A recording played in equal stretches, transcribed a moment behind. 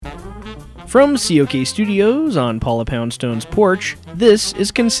From COK Studios on Paula Poundstone's porch, this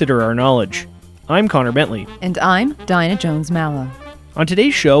is Consider Our Knowledge. I'm Connor Bentley. And I'm Dinah Jones-Mallow. On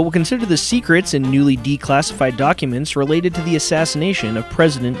today's show, we'll consider the secrets in newly declassified documents related to the assassination of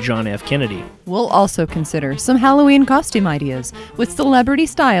President John F. Kennedy. We'll also consider some Halloween costume ideas with celebrity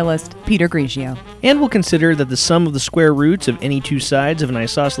stylist Peter Grigio. And we'll consider that the sum of the square roots of any two sides of an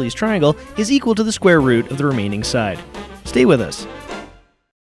isosceles triangle is equal to the square root of the remaining side. Stay with us.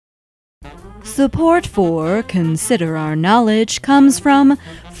 Support for Consider Our Knowledge comes from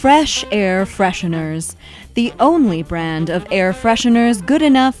Fresh Air Fresheners, the only brand of air fresheners good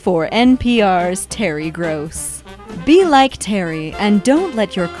enough for NPR's Terry Gross. Be like Terry and don't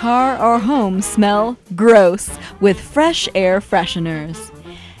let your car or home smell gross with Fresh Air Fresheners.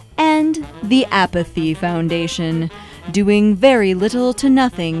 And the Apathy Foundation, doing very little to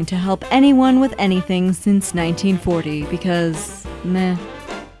nothing to help anyone with anything since 1940 because, meh.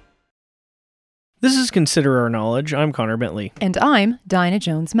 This is Consider Our Knowledge. I'm Connor Bentley. And I'm Dinah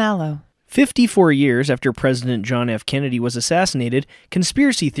Jones-Mallow. 54 years after President John F. Kennedy was assassinated,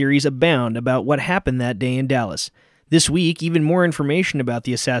 conspiracy theories abound about what happened that day in Dallas. This week, even more information about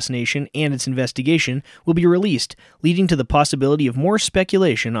the assassination and its investigation will be released, leading to the possibility of more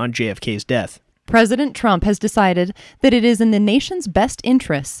speculation on JFK's death. President Trump has decided that it is in the nation's best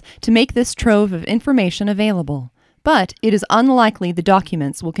interests to make this trove of information available. But it is unlikely the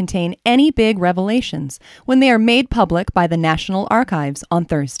documents will contain any big revelations when they are made public by the National Archives on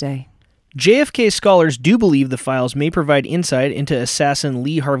Thursday. JFK scholars do believe the files may provide insight into assassin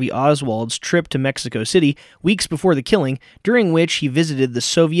Lee Harvey Oswald's trip to Mexico City weeks before the killing, during which he visited the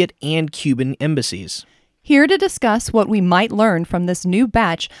Soviet and Cuban embassies. Here to discuss what we might learn from this new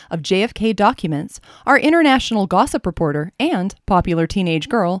batch of JFK documents are international gossip reporter and popular teenage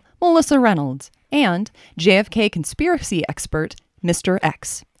girl Melissa Reynolds, and JFK conspiracy expert Mr.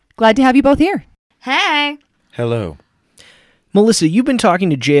 X. Glad to have you both here. Hey! Hello. Melissa, you've been talking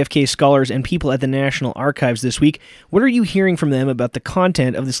to JFK scholars and people at the National Archives this week. What are you hearing from them about the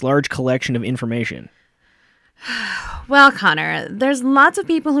content of this large collection of information? Well, Connor, there's lots of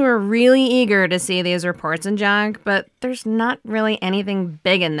people who are really eager to see these reports and junk, but there's not really anything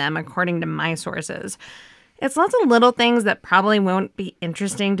big in them, according to my sources. It's lots of little things that probably won't be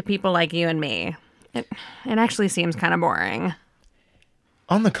interesting to people like you and me. It actually seems kind of boring.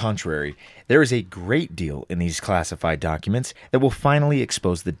 On the contrary, there is a great deal in these classified documents that will finally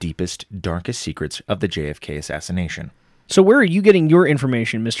expose the deepest, darkest secrets of the JFK assassination. So where are you getting your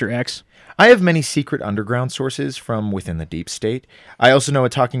information, Mr. X? I have many secret underground sources from within the deep state. I also know a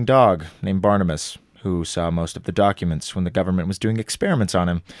talking dog named Barnabas, who saw most of the documents when the government was doing experiments on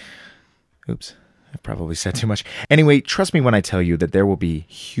him. Oops. I've probably said too much. Anyway, trust me when I tell you that there will be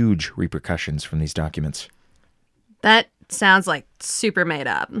huge repercussions from these documents. That sounds like super made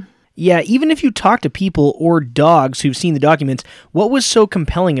up. Yeah, even if you talk to people or dogs who've seen the documents, what was so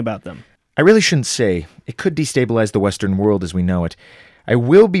compelling about them? I really shouldn't say. It could destabilize the Western world as we know it. I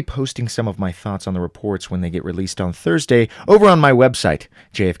will be posting some of my thoughts on the reports when they get released on Thursday over on my website,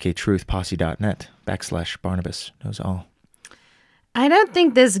 jfktruthposse.net/Barnabas knows all. I don't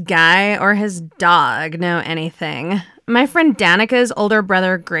think this guy or his dog know anything. My friend Danica's older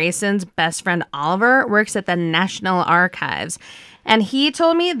brother Grayson's best friend Oliver works at the National Archives, and he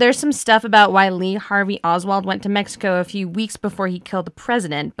told me there's some stuff about why Lee Harvey Oswald went to Mexico a few weeks before he killed the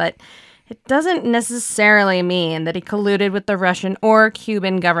president, but it doesn't necessarily mean that he colluded with the Russian or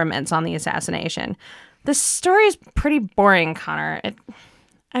Cuban governments on the assassination. This story is pretty boring, Connor.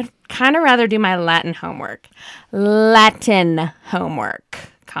 I'd kind of rather do my Latin homework. Latin homework,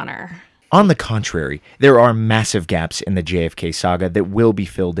 Connor. On the contrary, there are massive gaps in the JFK saga that will be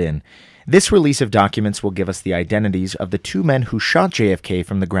filled in. This release of documents will give us the identities of the two men who shot JFK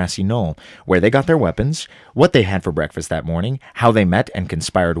from the grassy knoll, where they got their weapons, what they had for breakfast that morning, how they met and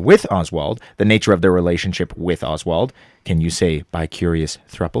conspired with Oswald, the nature of their relationship with Oswald, can you say bi-curious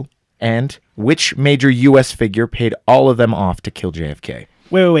throuple, and which major U.S. figure paid all of them off to kill JFK.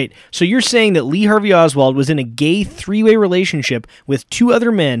 Wait. So you're saying that Lee Harvey Oswald was in a gay three-way relationship with two other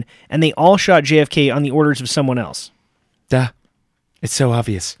men, and they all shot JFK on the orders of someone else? Duh. It's so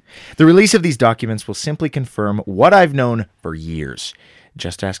obvious. The release of these documents will simply confirm what I've known for years.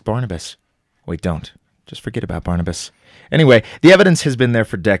 Just ask Barnabas. Wait, don't. Just forget about Barnabas. Anyway, the evidence has been there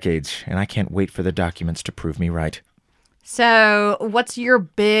for decades, and I can't wait for the documents to prove me right. So, what's your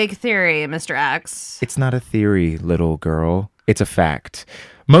big theory, Mr. X? It's not a theory, little girl. It's a fact.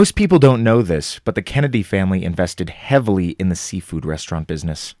 Most people don't know this, but the Kennedy family invested heavily in the seafood restaurant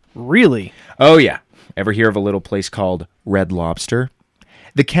business. Really? Oh, yeah. Ever hear of a little place called Red Lobster?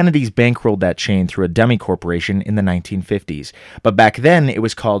 The Kennedys bankrolled that chain through a dummy corporation in the 1950s, but back then it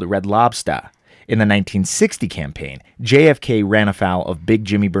was called Red Lobster. In the 1960 campaign, JFK ran afoul of Big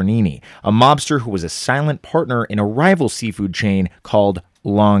Jimmy Bernini, a mobster who was a silent partner in a rival seafood chain called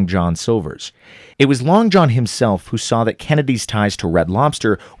Long John Silver's. It was Long John himself who saw that Kennedy's ties to Red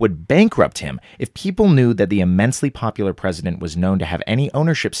Lobster would bankrupt him if people knew that the immensely popular president was known to have any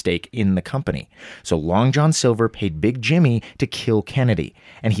ownership stake in the company. So Long John Silver paid Big Jimmy to kill Kennedy,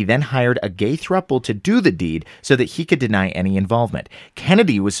 and he then hired a gay throuple to do the deed so that he could deny any involvement.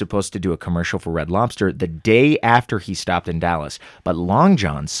 Kennedy was supposed to do a commercial for Red Lobster the day after he stopped in Dallas, but Long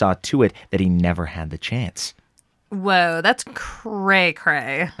John saw to it that he never had the chance. Whoa, that's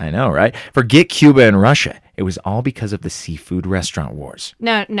cray-cray. I know, right? Forget Cuba and Russia. It was all because of the seafood restaurant wars.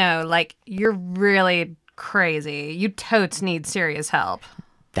 No, like, you're really crazy. You totes need serious help.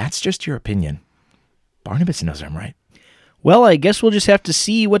 That's just your opinion. Barnabas knows I'm right. Well, I guess we'll just have to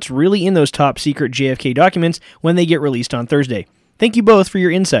see what's really in those top secret JFK documents when they get released on Thursday. Thank you both for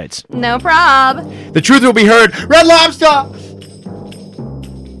your insights. No prob. The truth will be heard. Red Lobster!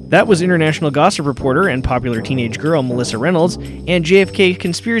 That was international gossip reporter and popular teenage girl Melissa Reynolds and JFK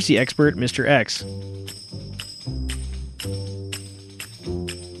conspiracy expert Mr. X.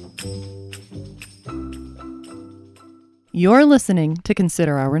 You're listening to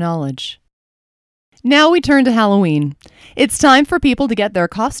Consider Our Knowledge. Now we turn to Halloween. It's time for people to get their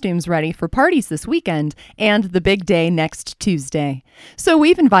costumes ready for parties this weekend and the big day next Tuesday. So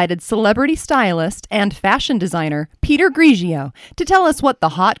we've invited celebrity stylist and fashion designer Peter Grigio to tell us what the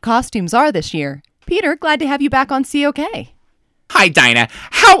hot costumes are this year. Peter, glad to have you back on COK. Hi, Dinah.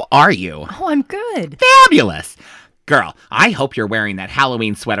 How are you? Oh, I'm good. Fabulous. Girl, I hope you're wearing that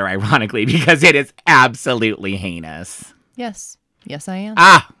Halloween sweater ironically because it is absolutely heinous. Yes, I am.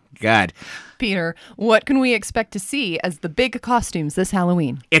 Ah, good. Peter, what can we expect to see as the big costumes this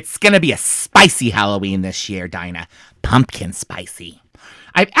Halloween? It's going to be a spicy Halloween this year, Dinah. Pumpkin spicy.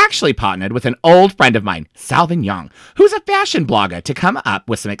 I've actually partnered with an old friend of mine, Salvin Young, who's a fashion blogger, to come up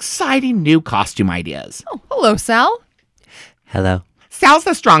with some exciting new costume ideas. Oh, hello, Sal. Hello. Sal's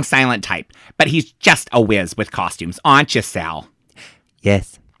the strong, silent type, but he's just a whiz with costumes, aren't you, Sal?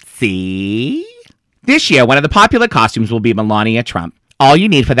 Yes. See? This year, one of the popular costumes will be Melania Trump. All you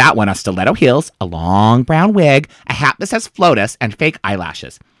need for that one are stiletto heels, a long brown wig, a hat that says FLOTUS, and fake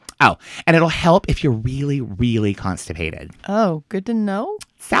eyelashes. Oh, and it'll help if you're really, really constipated. Oh, good to know.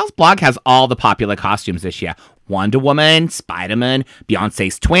 Sal's blog has all the popular costumes this year. Wonder Woman, Spider-Man,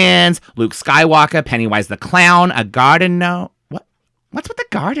 Beyonce's twins, Luke Skywalker, Pennywise the Clown, a garden gnome. What's with the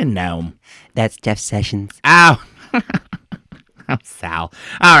garden gnome? That's Jeff Sessions. Ow. Oh, Sal.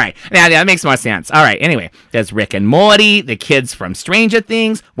 All right. Now, that makes more sense. All right. Anyway, there's Rick and Morty, the kids from Stranger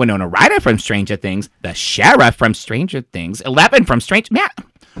Things, Winona Ryder from Stranger Things, the sheriff from Stranger Things, Eleven from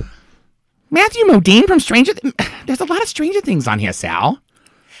Matthew Modine from Stranger Things. There's a lot of Stranger Things on here, Sal.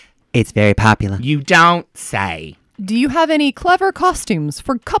 It's very popular. You don't say. Do you have any clever costumes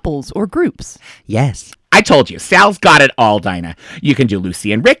for couples or groups? Yes. I told you, Sal's got it all, Dinah. You can do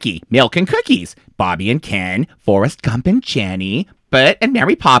Lucy and Ricky, Milk and Cookies, Bobby and Ken, Forrest Gump and Jenny, Bert and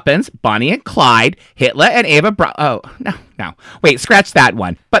Mary Poppins, Bonnie and Clyde, Hitler and Ava Oh, no. Wait, scratch that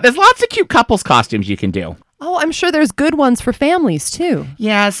one. But there's lots of cute couples costumes you can do. Oh, I'm sure there's good ones for families, too.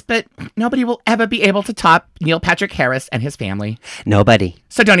 Yes, but nobody will ever be able to top Neil Patrick Harris and his family. Nobody.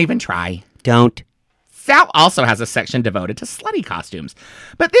 So don't even try. Don't. Sal also has a section devoted to slutty costumes.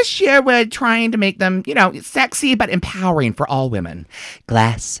 But this year we're trying to make them, sexy but empowering for all women.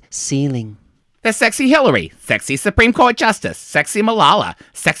 Glass ceiling. There's Sexy Hillary, Sexy Supreme Court Justice, Sexy Malala,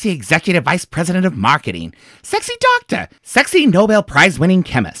 Sexy Executive Vice President of Marketing, Sexy Doctor, Sexy Nobel Prize-winning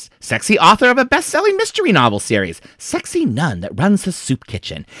chemist, Sexy author of a best-selling mystery novel series, Sexy nun that runs the soup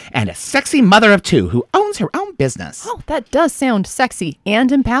kitchen, and a sexy mother of two who owns her own business. Oh, that does sound sexy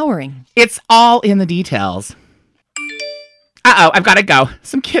and empowering. It's all in the details. Uh-oh, I've got to go.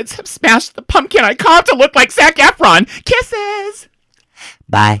 Some kids have smashed the pumpkin I carved to look like Zac Efron. Kisses!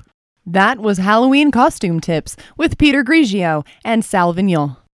 Bye. That was Halloween Costume Tips with Peter Grigio and Sal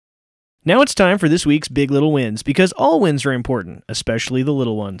Vignon. Now it's time for this week's Big Little Wins, because all wins are important, especially the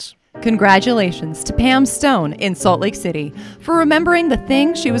little ones. Congratulations to Pam Stone in Salt Lake City for remembering the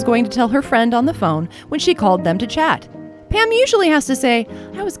thing she was going to tell her friend on the phone when she called them to chat. Pam usually has to say,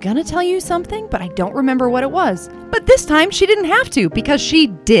 I was gonna tell you something, but I don't remember what it was. But this time she didn't have to because she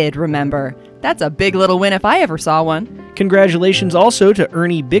did remember. That's a big little win if I ever saw one. Congratulations also to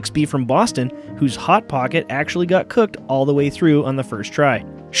Ernie Bixby from Boston, whose Hot Pocket actually got cooked all the way through on the first try.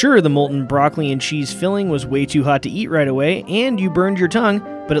 Sure, the molten broccoli and cheese filling was way too hot to eat right away, and you burned your tongue,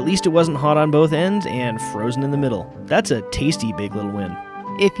 but at least it wasn't hot on both ends and frozen in the middle. That's a tasty big little win.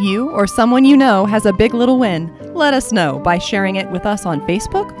 If you or someone you know has a big little win, let us know by sharing it with us on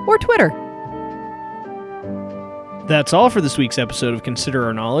Facebook or Twitter. That's all for this week's episode of Consider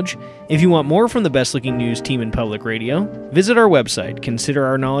Our Knowledge. If you want more from the best-looking news team in public radio, visit our website,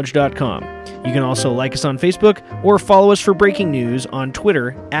 considerourknowledge.com. You can also like us on Facebook or follow us for breaking news on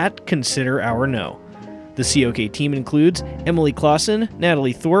Twitter at ConsiderOurKnow. The COK team includes Emily Clausen,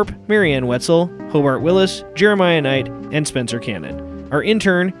 Natalie Thorpe, Marianne Wetzel, Hobart Willis, Jeremiah Knight, and Spencer Cannon. Our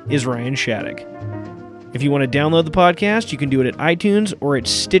intern is Ryan Shattuck. If you want to download the podcast, you can do it at iTunes or at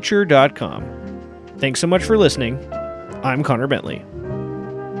Stitcher.com. Thanks so much for listening. I'm Connor Bentley.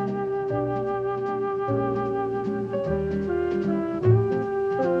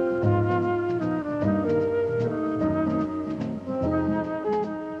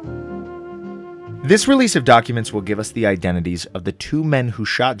 This release of documents will give us the identities of the two men who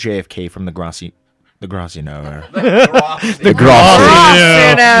shot JFK from the Grossi Nowhere. The Grossi.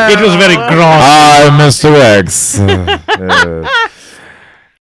 It was very gross. I'm Mr. X.